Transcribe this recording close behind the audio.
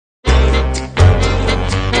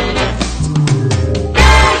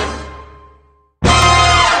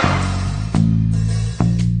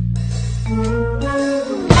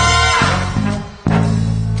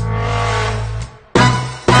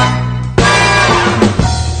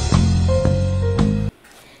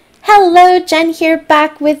Hello, Jen here,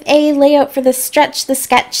 back with a layout for the Stretch the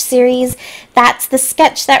Sketch series. That's the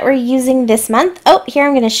sketch that we're using this month. Oh, here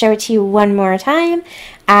I'm going to show it to you one more time.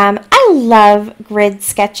 I love grid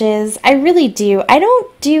sketches. I really do. I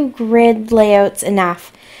don't do grid layouts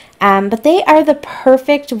enough, but they are the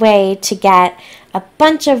perfect way to get a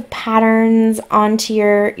bunch of patterns onto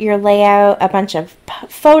your layout, a bunch of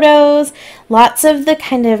photos, lots of the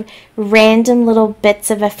kind of random little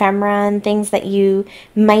bits of ephemera and things that you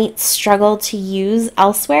might struggle to use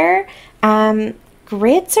elsewhere.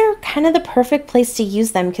 Grids are kind of the perfect place to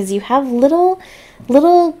use them because you have little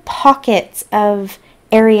pockets of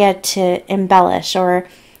area to embellish, or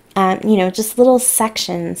just little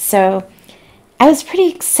sections. So I was pretty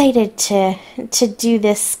excited to do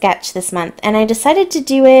this sketch this month, and I decided to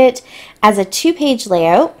do it as a 2-page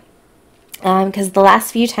layout because the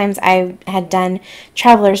last few times I had done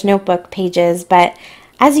Traveler's Notebook pages, but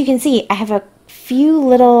as you can see, I have a few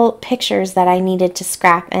little pictures that I needed to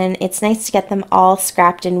scrap, and it's nice to get them all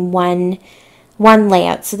scrapped in one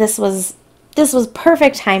layout. So this was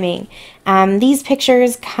perfect timing. These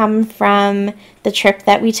pictures come from the trip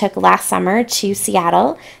that we took last summer to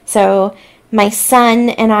Seattle. So my son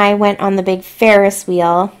and I went on the big Ferris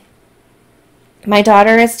wheel. My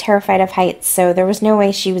daughter is terrified of heights, so there was no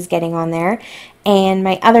way she was getting on there. And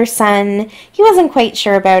my other son, he wasn't quite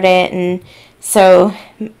sure about it, and so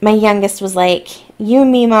my youngest was like, "You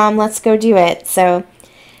and me, Mom, let's go do it." So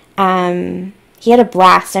he had a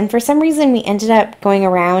blast, and for some reason we ended up going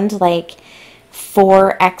around like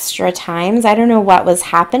 4 extra times. I don't know what was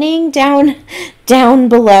happening down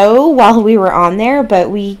below while we were on there, but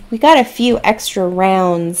we got a few extra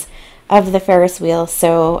rounds of the Ferris wheel,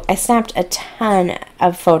 so I snapped a ton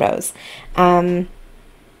of photos. Yeah,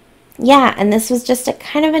 and this was just a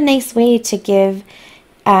kind of a nice way to give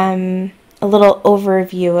a little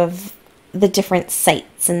overview of the different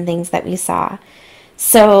sites and things that we saw.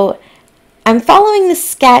 So I'm following the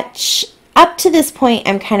sketch. Up to this point,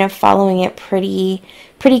 I'm kind of following it pretty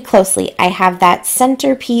closely. I have that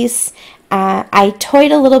centerpiece. I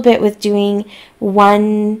toyed a little bit with doing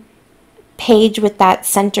one page with that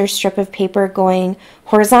center strip of paper going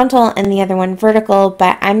horizontal and the other one vertical,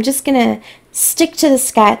 but I'm just going to stick to the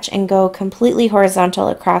sketch and go completely horizontal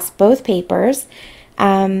across both papers.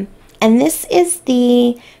 And this is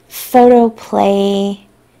the photo play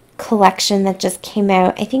collection that just came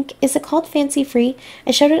out. I think, is it called Fancy Free?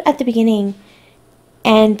 I showed it at the beginning,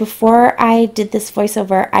 and before I did this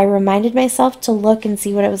voiceover, I reminded myself to look and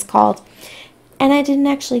see what it was called, and I didn't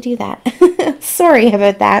actually do that. Sorry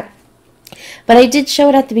about that, but I did show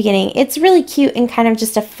it at the beginning. It's really cute and kind of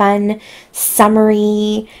just a fun,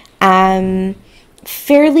 summery,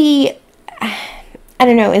 fairly, I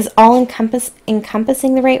don't know, is all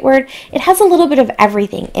encompassing the right word? It has a little bit of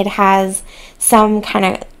everything. It has some kind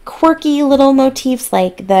of quirky little motifs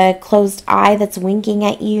like the closed eye that's winking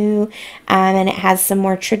at you, and it has some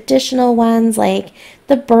more traditional ones like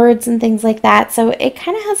the birds and things like that. So it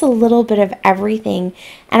kind of has a little bit of everything,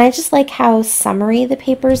 and I just like how summery the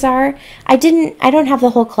papers are. I don't have the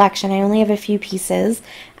whole collection. I only have a few pieces.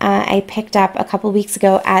 I picked up a couple weeks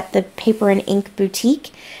ago at the Paper and Ink Boutique,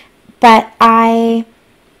 but I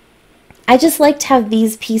just liked how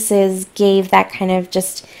these pieces gave that kind of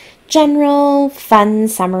just general fun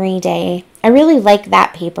summery day. I really like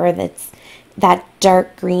that paper that's that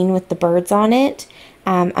dark green with the birds on it.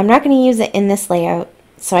 I'm not going to use it in this layout,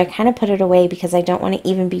 so I kind of put it away because I don't want to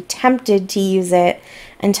even be tempted to use it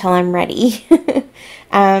until I'm ready.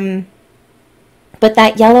 But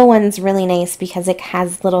that yellow one's really nice because it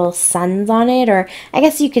has little suns on it, or I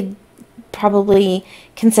guess you could probably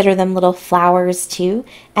consider them little flowers too.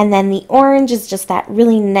 And then the orange is just that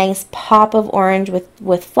really nice pop of orange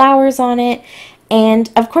with flowers on it. And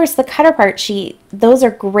of course the cut apart sheet, those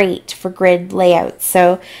are great for grid layouts.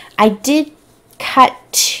 So I did cut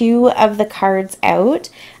 2 of the cards out.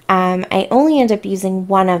 I only end up using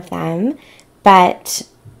 1 of them, but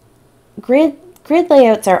grid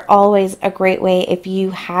layouts are always a great way if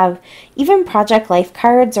you have even project life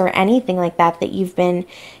cards or anything like that that you've been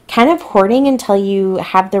kind of hoarding until you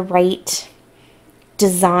have the right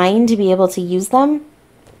design to be able to use them.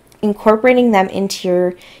 Incorporating them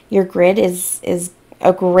into your grid is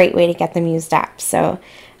a great way to get them used up. So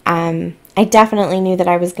I definitely knew that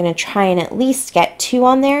I was going to try and at least get 2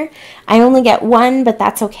 on there. I only get 1, but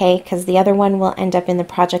that's okay because the other one will end up in the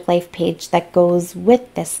project life page that goes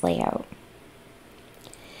with this layout.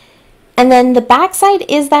 And then the back side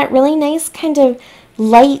is that really nice kind of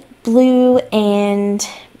light blue and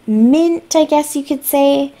mint, I guess you could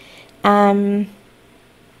say. So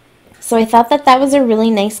I thought that that was a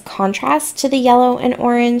really nice contrast to the yellow and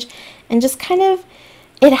orange, and just kind of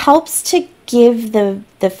it helps to give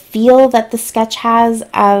the feel that the sketch has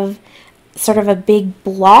of sort of a big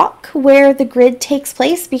block where the grid takes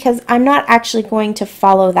place, because I'm not actually going to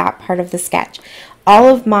follow that part of the sketch. All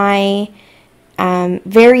of my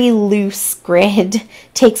very loose grid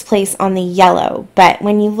takes place on the yellow, but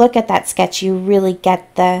when you look at that sketch, you really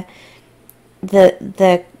get the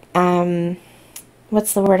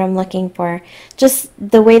what's the word I'm looking for? Just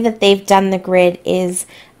the way that they've done the grid is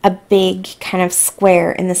a big kind of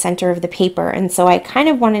square in the center of the paper, and so I kind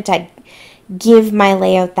of wanted to give my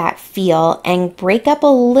layout that feel and break up a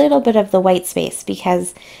little bit of the white space,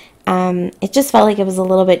 because it just felt like it was a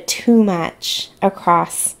little bit too much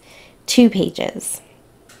across 2 pages.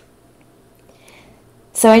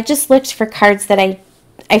 So I just looked for cards that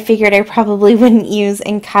I figured I probably wouldn't use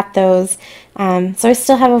and cut those. So I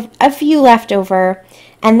still have a few left over,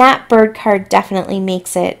 and that bird card definitely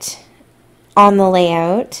makes it on the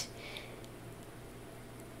layout,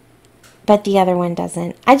 but the other one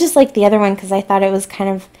doesn't. I just like the other one because I thought it was kind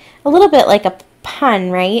of a little bit like a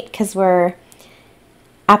pun, right? Because we're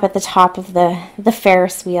up at the top of the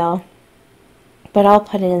Ferris wheel. But I'll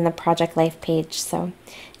put it in the Project Life page, so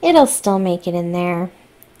it'll still make it in there.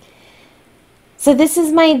 So this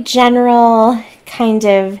is my general kind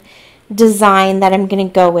of design that I'm going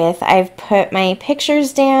to go with. I've put my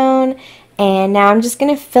pictures down, and now I'm just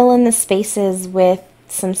going to fill in the spaces with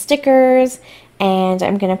some stickers, and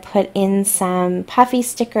I'm going to put in some puffy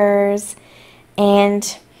stickers.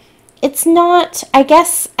 And it's not, I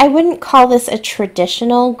guess I wouldn't call this a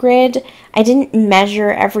traditional grid. I didn't measure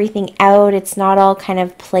everything out. It's not all kind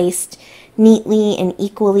of placed neatly and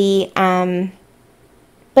equally,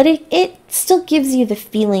 but it still gives you the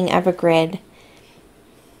feeling of a grid.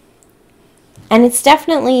 And it's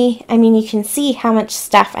definitely, I mean, you can see how much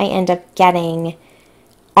stuff I end up getting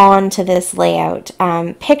onto this layout.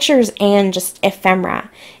 Pictures and just ephemera.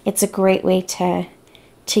 It's a great way to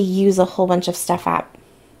use a whole bunch of stuff up.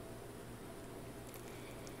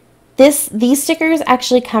 These stickers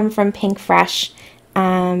actually come from Pink Fresh.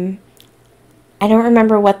 I don't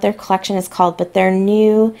remember what their collection is called, but their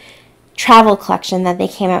new travel collection that they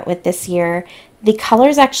came out with this year, the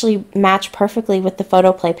colors actually match perfectly with the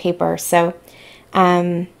photoplay paper. So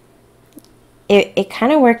it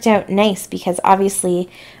kind of worked out nice, because obviously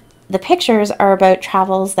the pictures are about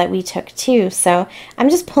travels that we took too. So I'm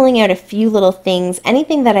just pulling out a few little things,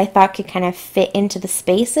 anything that I thought could kind of fit into the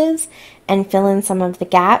spaces and fill in some of the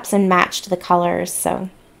gaps and match the colors. So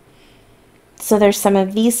there's some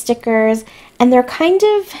of these stickers, and they're kind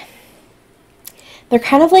of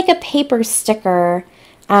like a paper sticker,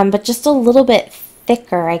 but just a little bit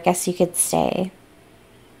thicker, I guess you could say.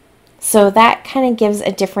 So that kind of gives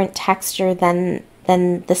a different texture than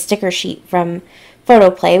the sticker sheet from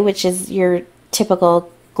Photoplay, which is your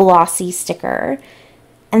typical glossy sticker.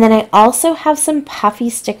 And then I also have some puffy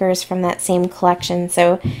stickers from that same collection,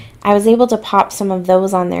 so I was able to pop some of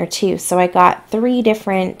those on there too. So I got 3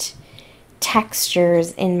 different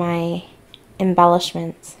textures in my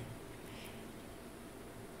embellishments.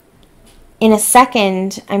 In a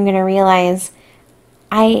second, I'm going to realize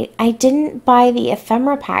I didn't buy the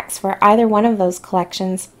ephemera packs for either one of those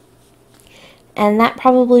collections, and that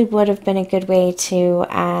probably would have been a good way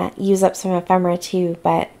to use up some ephemera too,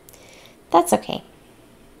 but that's okay.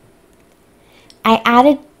 I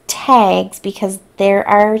added tags because there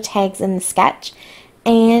are tags in the sketch,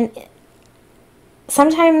 and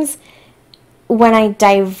sometimes when I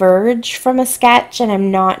diverge from a sketch and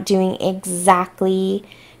I'm not doing exactly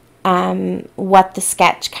what the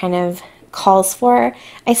sketch kind of calls for,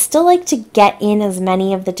 I still like to get in as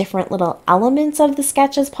many of the different little elements of the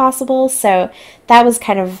sketch as possible. So that was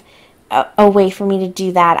kind of a way for me to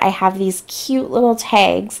do that. I have these cute little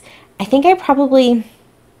tags. I think I don't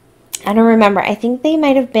remember. I think they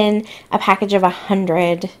might have been a package of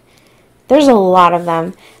 100. There's a lot of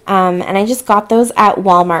them. And I just got those at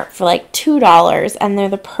Walmart for like $2, and they're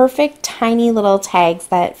the perfect tiny little tags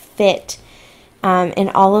that fit in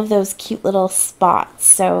all of those cute little spots.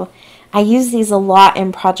 So I use these a lot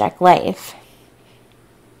in Project Life.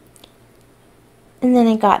 And then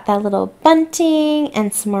I got that little bunting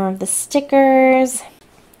and some more of the stickers.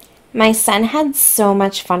 My son had so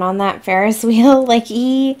much fun on that Ferris wheel. Like,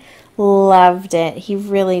 he loved it. He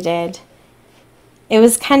really did. It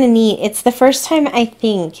was kind of neat. It's the first time, I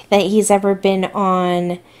think, that he's ever been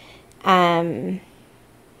on, I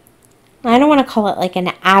don't want to call it like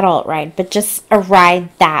an adult ride, but just a ride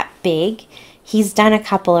that big. He's done a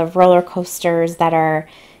couple of roller coasters that are,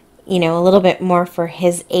 you know, a little bit more for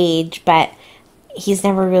his age, but he's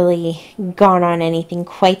never really gone on anything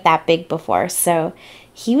quite that big before. So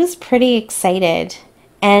he was pretty excited.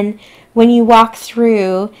 And when you walk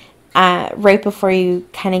through, right before you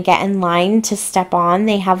kind of get in line to step on,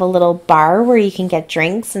 they have a little bar where you can get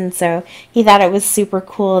drinks. And so he thought it was super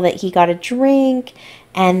cool that he got a drink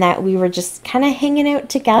and that we were just kind of hanging out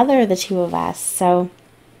together, the two of us. So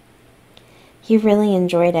he really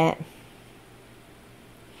enjoyed it.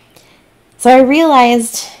 So I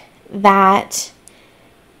realized that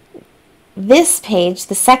this page,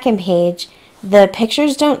 the second page, the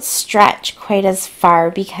pictures don't stretch quite as far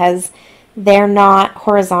because they're not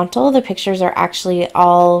horizontal. The pictures are actually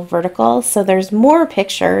all vertical. So there's more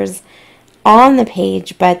pictures on the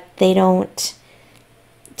page, but they don't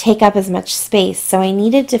take up as much space. So I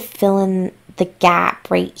needed to fill in the gap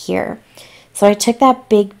right here. So I took that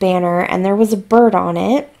big banner and there was a bird on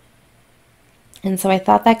it. And so I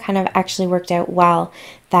thought that kind of actually worked out well,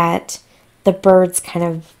 that the birds kind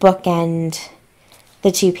of bookend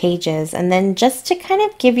the two pages. And then just to kind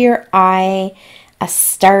of give your eye a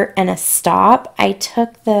start and a stop, I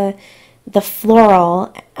took the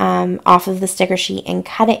floral off of the sticker sheet and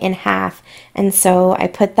cut it in half. And so I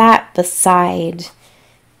put that beside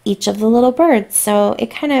each of the little birds. So it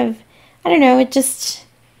kind of, I don't know,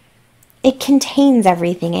 it contains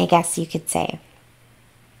everything, I guess you could say.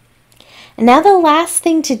 And now the last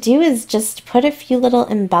thing to do is just put a few little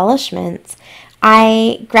embellishments.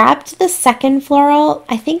 I grabbed the second floral.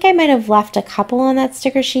 I think I might have left a couple on that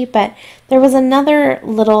sticker sheet, but there was another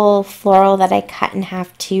little floral that I cut in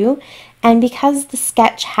half too. And because the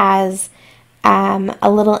sketch has a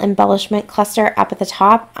little embellishment cluster up at the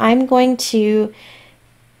top, I'm going to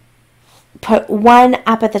put one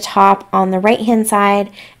up at the top on the right hand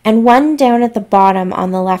side and one down at the bottom on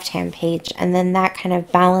the left hand page, and then that kind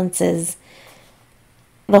of balances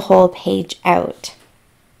the whole page out.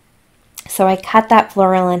 So I cut that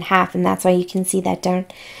floral in half, and that's why you can see that down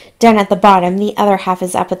at the bottom. The other half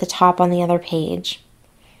is up at the top on the other page.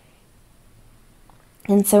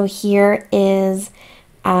 And so here is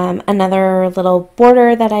another little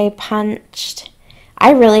border that I punched.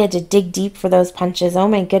 I really had to dig deep for those punches. Oh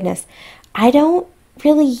my goodness. I don't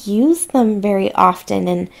really use them very often,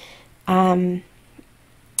 and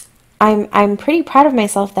I'm pretty proud of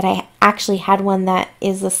myself that I actually had one that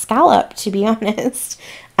is a scallop, to be honest.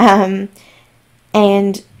 And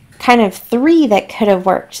kind of three that could have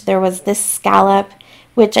worked. There was this scallop,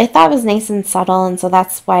 which I thought was nice and subtle, and so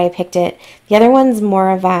that's why I picked it. The other one's more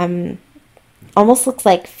of, almost looks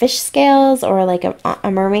like fish scales or like a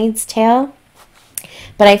mermaid's tail.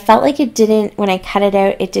 But I felt like it didn't, when I cut it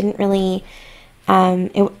out, it didn't really,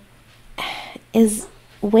 is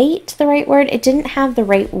weight the right word? It didn't have the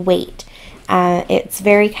right weight. It's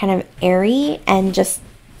very kind of airy and just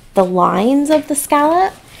the lines of the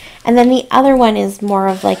scallop. And then the other one is more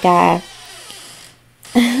of like a,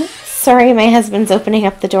 sorry, my husband's opening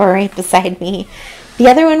up the door right beside me. The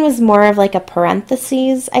other one was more of like a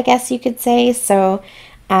parentheses, I guess you could say. So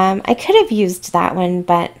I could have used that one,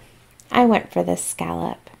 but I went for this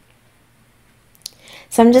scallop.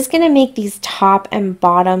 So I'm just going to make these top and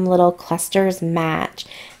bottom little clusters match.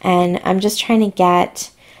 And I'm just trying to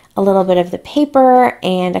get a little bit of the paper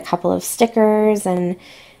and a couple of stickers and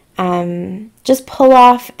just pull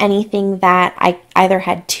off anything that I either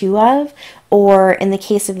had two of, or in the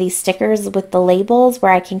case of these stickers with the labels,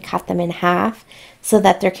 where I can cut them in half so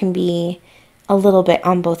that there can be a little bit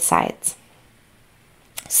on both sides.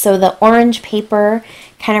 So the orange paper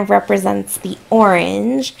kind of represents the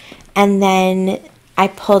orange, and then I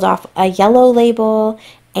pulled off a yellow label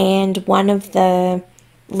and one of the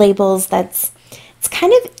labels it's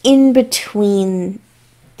kind of in between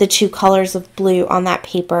the two colors of blue on that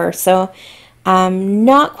paper. So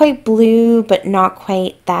not quite blue, but not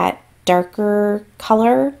quite that darker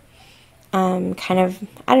color. Kind of,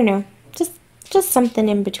 I don't know, just something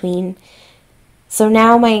in between. So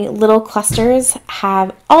now my little clusters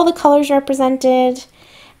have all the colors represented.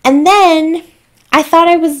 And then I thought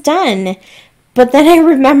I was done. But then I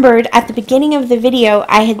remembered at the beginning of the video,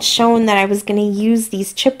 I had shown that I was going to use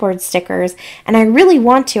these chipboard stickers. And I really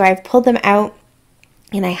want to. I've pulled them out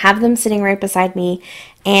and I have them sitting right beside me.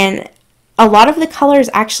 And a lot of the colors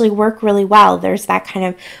actually work really well. There's that kind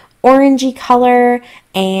of orangey color,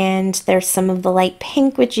 and there's some of the light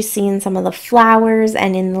pink, which you see in some of the flowers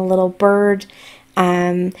and in the little bird.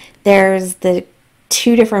 There's the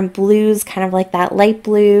two different blues, kind of like that light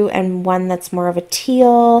blue, and one that's more of a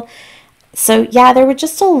teal. So yeah, there were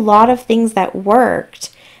just a lot of things that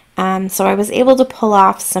worked. So I was able to pull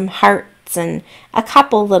off some hearts and a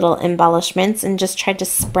couple little embellishments and just tried to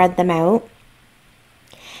spread them out.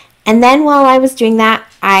 And then while I was doing that,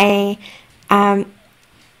 I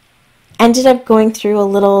ended up going through a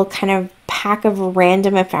little kind of pack of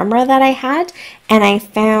random ephemera that I had, and I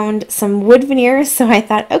found some wood veneer, so I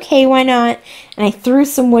thought, okay, why not? And I threw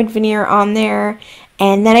some wood veneer on there,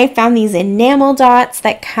 and then I found these enamel dots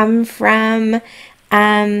that come from,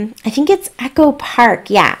 I think it's Echo Park.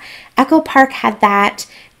 Yeah, Echo Park had that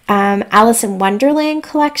Alice in Wonderland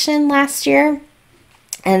collection last year,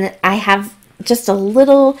 and I have just a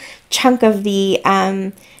little chunk of the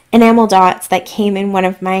enamel dots that came in one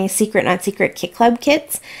of my Secret Not Secret Kit Club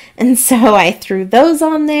kits, and so I threw those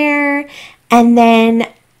on there. And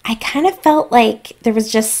then I kind of felt like there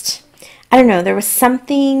was just, I don't know, there was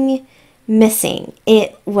something missing.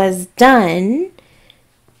 It was done,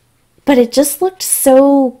 but it just looked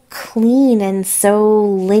so clean and so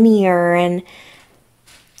linear, and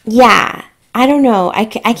yeah, I don't know, I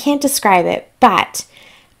can't describe it, but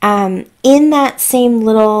in that same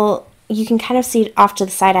little, you can kind of see it off to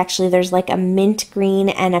the side actually, there's like a mint green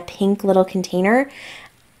and a pink little container.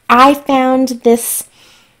 I found this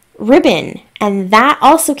ribbon, and that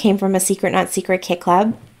also came from a Secret Not Secret Kit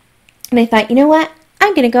Club, and I thought, you know what,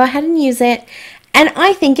 I'm going to go ahead and use it, and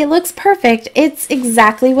I think it looks perfect. It's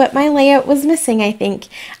exactly what my layout was missing, I think.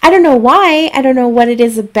 I don't know why, I don't know what it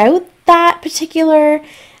is about that particular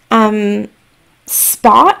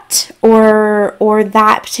spot or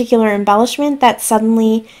that particular embellishment that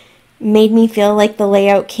suddenly made me feel like the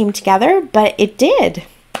layout came together, but it did.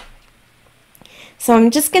 So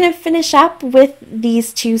I'm just going to finish up with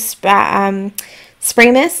these two spray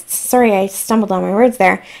mists. Sorry, I stumbled on my words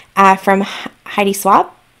there. From Heidi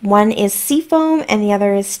Swap. One is Seafoam and the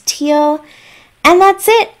other is Teal. And that's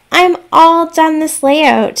it. I'm all done this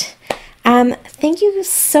layout. Thank you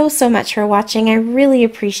so much for watching. I really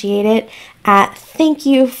appreciate it. Thank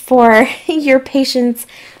you for your patience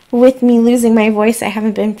with me losing my voice. I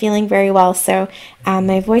haven't been feeling very well, so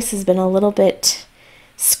my voice has been a little bit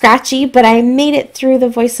scratchy, but I made it through the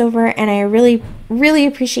voiceover, and I really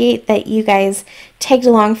appreciate that you guys tagged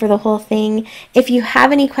along for the whole thing. If you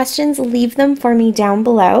have any questions, leave them for me down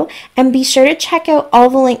below, and be sure to check out all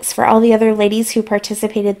the links for all the other ladies who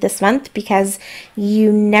participated this month, because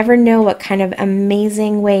you never know what kind of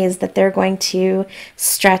amazing ways that they're going to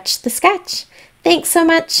stretch the sketch. Thanks so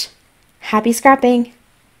much. Happy scrapping.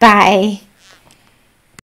 Bye.